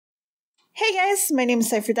Hey guys, my name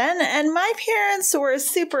is CypherDen, and my parents were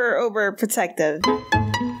super overprotective.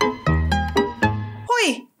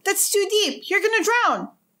 Hoy! That's too deep! You're gonna drown!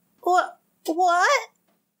 What?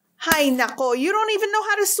 Hay nako, you don't even know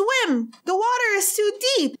how to swim! The water is too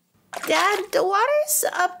deep! Dad, the water's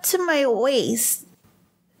up to my waist.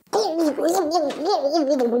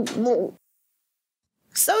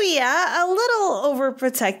 So yeah, a little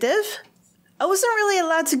overprotective. I wasn't really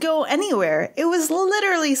allowed to go anywhere. It was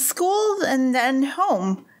literally school and then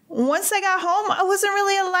home. Once I got home, I wasn't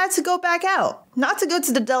really allowed to go back out. Not to go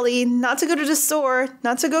to the deli, not to go to the store,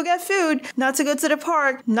 not to go get food, not to go to the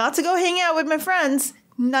park, not to go hang out with my friends.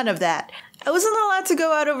 None of that. I wasn't allowed to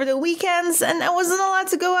go out over the weekends, and I wasn't allowed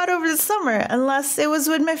to go out over the summer unless it was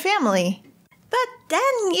with my family. But then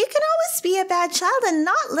you can always be a bad child and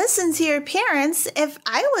not listen to your parents if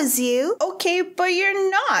I was you. Okay, but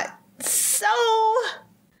you're not. So,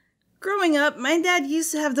 growing up, my dad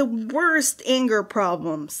used to have the worst anger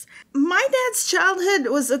problems. My dad's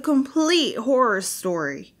childhood was a complete horror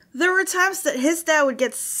story. There were times that his dad would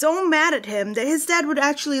get so mad at him that his dad would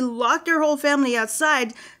actually lock their whole family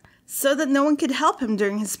outside so that no one could help him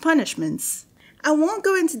during his punishments. I won't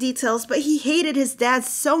go into details, but he hated his dad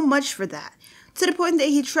so much for that, to the point that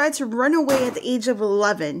he tried to run away at the age of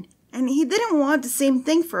 11, and he didn't want the same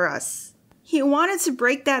thing for us. He wanted to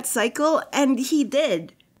break that cycle, and he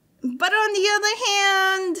did. But on the other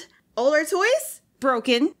hand, all our toys?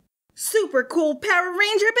 Broken. Super cool Power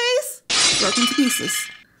Ranger base? Broken to pieces.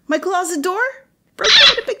 My closet door? Broken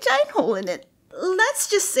with a big giant hole in it. Let's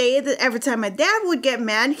just say that every time my dad would get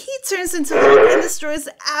mad, he turns into Luke and destroys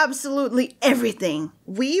absolutely everything.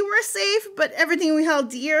 We were safe, but everything we held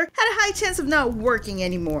dear had a high chance of not working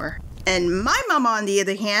anymore. And my mama, on the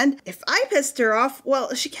other hand, if I pissed her off,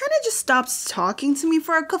 well, she kind of just stopped talking to me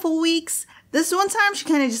for a couple weeks. This one time, she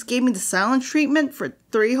kind of just gave me the silent treatment for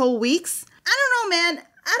 3 whole weeks. I don't know, man.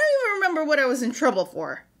 I don't even remember what I was in trouble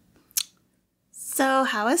for. So,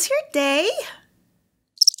 how was your day?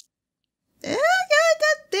 Yeah,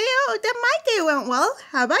 my day went well.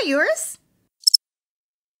 How about yours?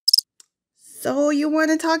 So, you want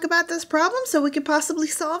to talk about this problem so we could possibly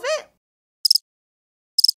solve it?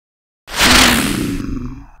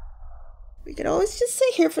 We could always just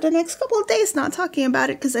sit here for the next couple of days not talking about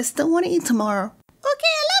it because I still want to eat tomorrow. Okay,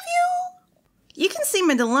 I love you! You can see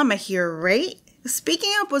my dilemma here, right?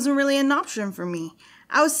 Speaking up wasn't really an option for me.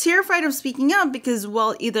 I was terrified of speaking up because,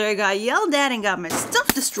 well, either I got yelled at and got my stuff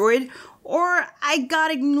destroyed, or I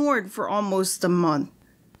got ignored for almost a month.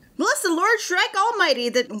 Bless the Lord Shrek Almighty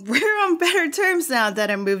that we're on better terms now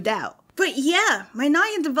that I moved out. But yeah, my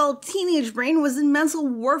not yet developed teenage brain was in mental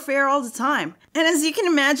warfare all the time. And as you can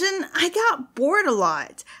imagine, I got bored a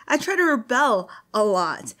lot. I tried to rebel a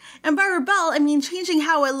lot. And by rebel, I mean changing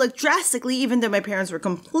how I looked drastically, even though my parents were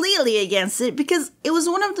completely against it, because it was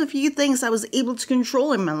one of the few things I was able to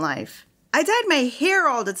control in my life. I dyed my hair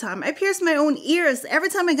all the time. I pierced my own ears every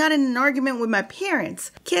time I got in an argument with my parents.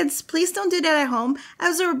 Kids, please don't do that at home. I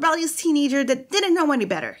was a rebellious teenager that didn't know any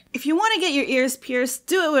better. If you want to get your ears pierced,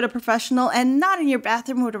 do it with a professional and not in your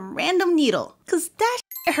bathroom with a random needle, because that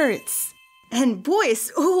hurts. And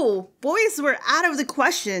boys were out of the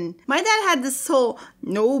question. My dad had this whole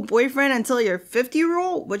no boyfriend until you're 50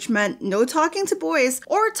 rule, which meant no talking to boys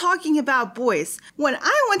or talking about boys. When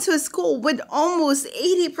I went to a school with almost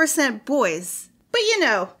 80% boys. But you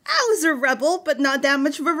know, I was a rebel, but not that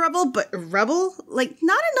much of a rebel, but a rebel. Like,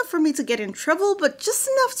 not enough for me to get in trouble, but just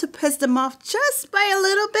enough to piss them off just by a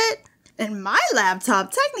little bit. And my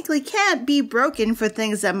laptop technically can't be broken for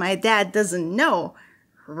things that my dad doesn't know,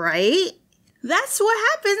 right? That's what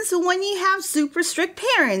happens when you have super strict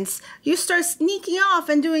parents. You start sneaking off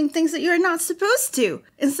and doing things that you're not supposed to.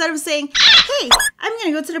 Instead of saying, hey, I'm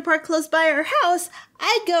gonna go to the park close by our house,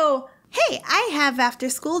 I go, hey, I have after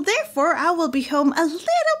school, therefore I will be home a little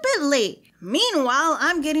bit late. Meanwhile,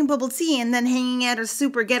 I'm getting bubble tea and then hanging at a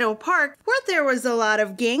super ghetto park where there was a lot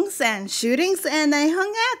of gangs and shootings, and I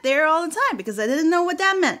hung out there all the time because I didn't know what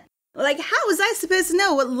that meant. Like, how was I supposed to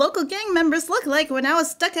know what local gang members looked like when I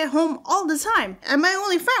was stuck at home all the time? And my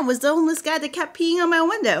only friend was the homeless guy that kept peeing on my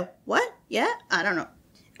window. What? Yeah? I don't know.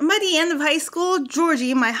 And by the end of high school,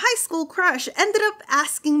 Georgie, my high school crush, ended up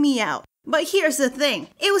asking me out. But here's the thing.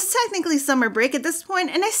 It was technically summer break at this point,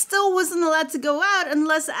 and I still wasn't allowed to go out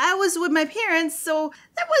unless I was with my parents, so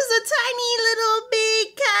there was a tiny little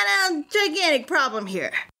big kind of gigantic problem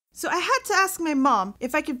here. So I had to ask my mom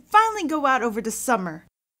if I could finally go out over the summer.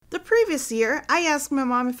 The previous year, I asked my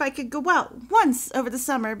mom if I could go out once over the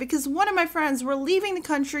summer because one of my friends were leaving the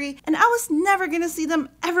country and I was never going to see them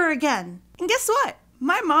ever again. And guess what?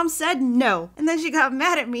 My mom said no, and then she got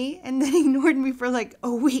mad at me and then ignored me for like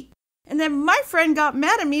a week. And then my friend got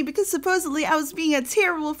mad at me because supposedly I was being a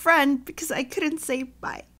terrible friend because I couldn't say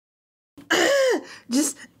bye.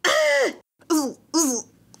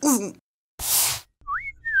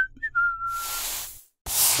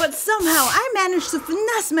 But somehow I managed to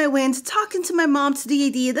finesse my way into talking to my mom to the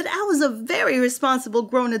idea that I was a very responsible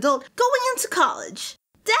grown adult going into college.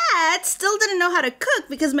 Dad still didn't know how to cook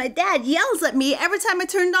because my dad yells at me every time I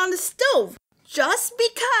turned on the stove. Just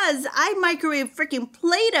because I microwaved freaking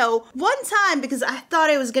Play-Doh one time because I thought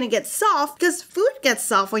it was gonna get soft, because food gets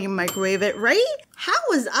soft when you microwave it, right? How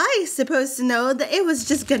was I supposed to know that it was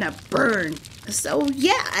just gonna burn? So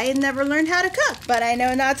yeah, I never learned how to cook, but I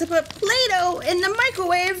know not to put Play-Doh in the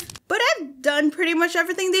microwave. But I've done pretty much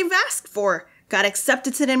everything they've asked for. Got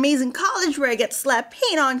accepted to an amazing college where I get slapped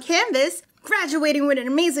paint on canvas. Graduating with an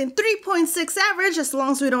amazing 3.6 average, as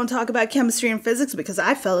long as we don't talk about chemistry and physics because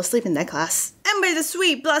I fell asleep in that class. And by the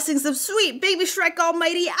sweet blessings of sweet baby Shrek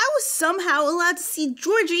Almighty, I was somehow allowed to see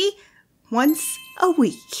Georgie once a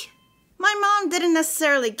week. My mom didn't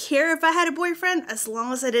necessarily care if I had a boyfriend as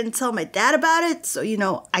long as I didn't tell my dad about it, so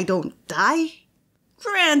I don't die.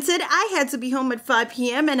 Granted, I had to be home at 5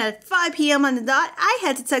 p.m. and at 5 p.m. on the dot, I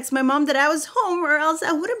had to text my mom that I was home or else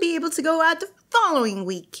I wouldn't be able to go out the following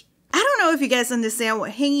week. I don't know if you guys understand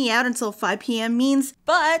what hanging out until 5 p.m. means,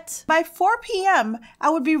 but by 4 p.m., I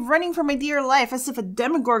would be running for my dear life as if a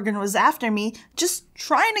demogorgon was after me, just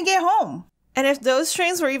trying to get home. And if those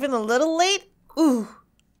trains were even a little late, ooh,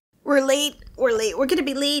 we're late, we're gonna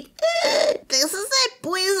be late. This is it,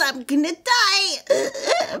 boys, I'm gonna die.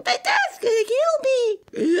 My dad's gonna kill me.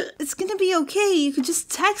 It's gonna be okay, you could just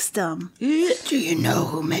text them. Do you know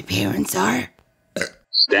who my parents are?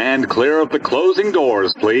 Stand clear of the closing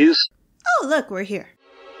doors, please. Oh, look, we're here.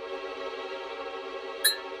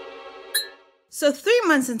 So 3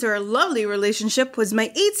 months into our lovely relationship was my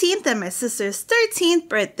 18th and my sister's 13th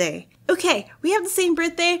birthday. Okay, we have the same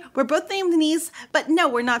birthday, we're both named Denise, but no,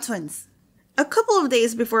 we're not twins. A couple of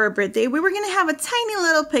days before our birthday, we were going to have a tiny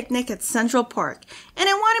little picnic at Central Park, and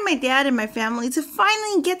I wanted my dad and my family to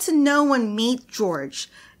finally get to know and meet George.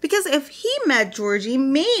 Because if he met Georgie,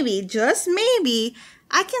 maybe, just maybe,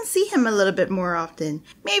 I can see him a little bit more often.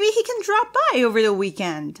 Maybe he can drop by over the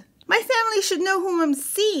weekend. My family should know who I'm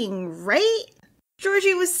seeing, right?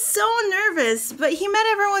 Georgie was so nervous, but he met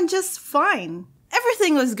everyone just fine.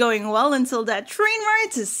 Everything was going well until that train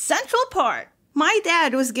ride to Central Park. My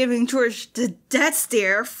dad was giving George the death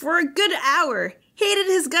stare for a good hour. Hated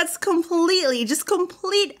his guts completely, just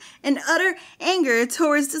complete and utter anger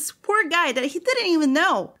towards this poor guy that he didn't even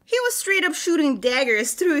know. He was straight up shooting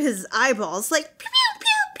daggers through his eyeballs like pew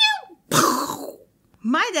pew pew pew.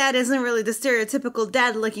 My dad isn't really the stereotypical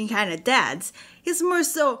dad-looking kind of dads. He's more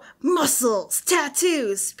so muscles,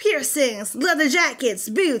 tattoos, piercings, leather jackets,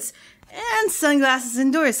 boots, and sunglasses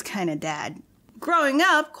indoors kind of dad. Growing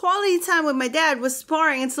up, quality time with my dad was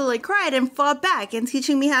sparring until I cried and fought back and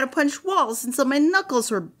teaching me how to punch walls until my knuckles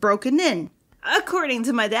were broken in. According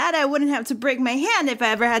to my dad, I wouldn't have to break my hand if I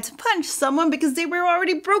ever had to punch someone because they were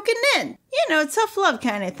already broken in. You know, tough love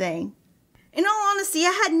kind of thing. In all honesty,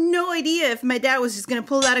 I had no idea if my dad was just gonna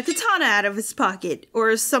pull out a katana out of his pocket,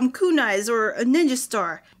 or some kunais, or a ninja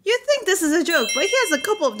star. You'd think this is a joke, but he has a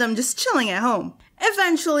couple of them just chilling at home.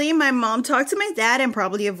 Eventually, my mom talked to my dad and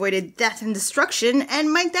probably avoided death and destruction,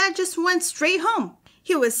 and my dad just went straight home.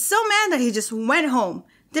 He was so mad that he just went home.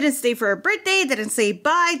 Didn't stay for her birthday, didn't say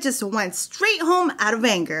bye, just went straight home out of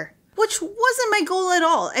anger. Which wasn't my goal at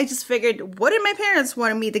all. I just figured, what if my parents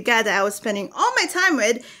wanted me the guy that I was spending all my time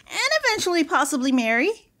with, and eventually possibly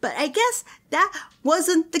marry? But I guess that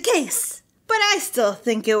wasn't the case. But I still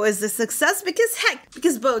think it was a success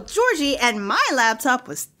because both Georgie and my laptop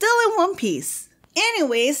was still in one piece.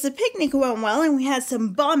 Anyways, the picnic went well and we had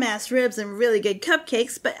some bomb-ass ribs and really good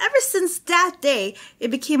cupcakes, but ever since that day,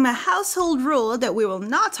 it became a household rule that we will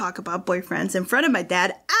not talk about boyfriends in front of my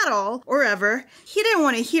dad at all, or ever. He didn't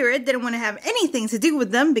want to hear it, didn't want to have anything to do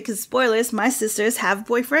with them because, spoilers, my sisters have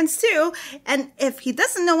boyfriends too, and if he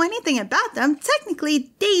doesn't know anything about them,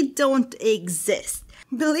 technically they don't exist.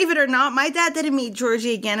 Believe it or not, my dad didn't meet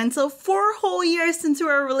Georgie again until 4 whole years into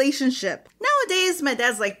our relationship. Nowadays, my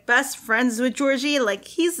dad's like best friends with Georgie, like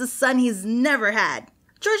he's the son he's never had.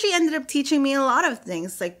 Georgie ended up teaching me a lot of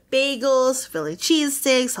things, like bagels, Philly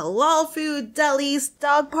cheesesteaks, halal food, delis,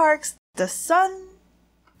 dog parks, the sun.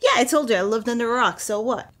 Yeah, I told you I lived under a rock, so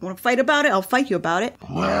what? Want to fight about it? I'll fight you about it.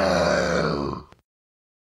 Whoa.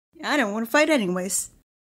 I don't want to fight anyways.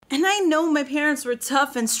 And I know my parents were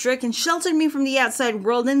tough and strict and sheltered me from the outside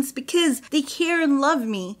world, and it's because they care and love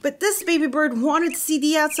me. But this baby bird wanted to see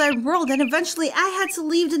the outside world, and eventually I had to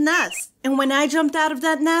leave the nest. And when I jumped out of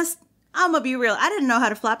that nest, I'ma be real, I didn't know how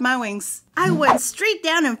to flap my wings. I went straight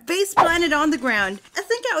down and face planted on the ground. I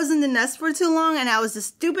think I was in the nest for too long and I was a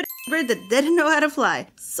stupid bird that didn't know how to fly.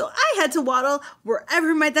 So I had to waddle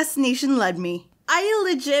wherever my destination led me. I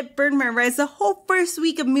legit burned my rice the whole first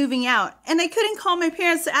week of moving out, and I couldn't call my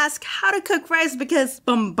parents to ask how to cook rice because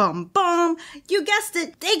you guessed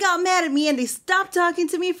it, they got mad at me and they stopped talking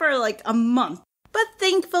to me for like a month. But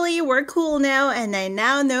thankfully we're cool now and I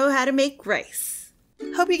now know how to make rice.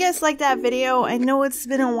 Hope you guys liked that video. I know it's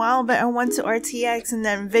been a while, but I went to RTX and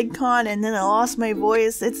then VidCon and then I lost my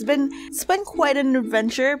voice. It's been quite an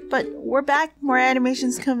adventure, but we're back. More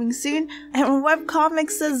animations coming soon. And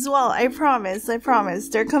webcomics as well. I promise.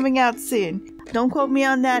 They're coming out soon. Don't quote me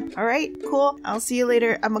on that. Alright, cool. I'll see you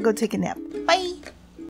later. I'm gonna go take a nap. Bye!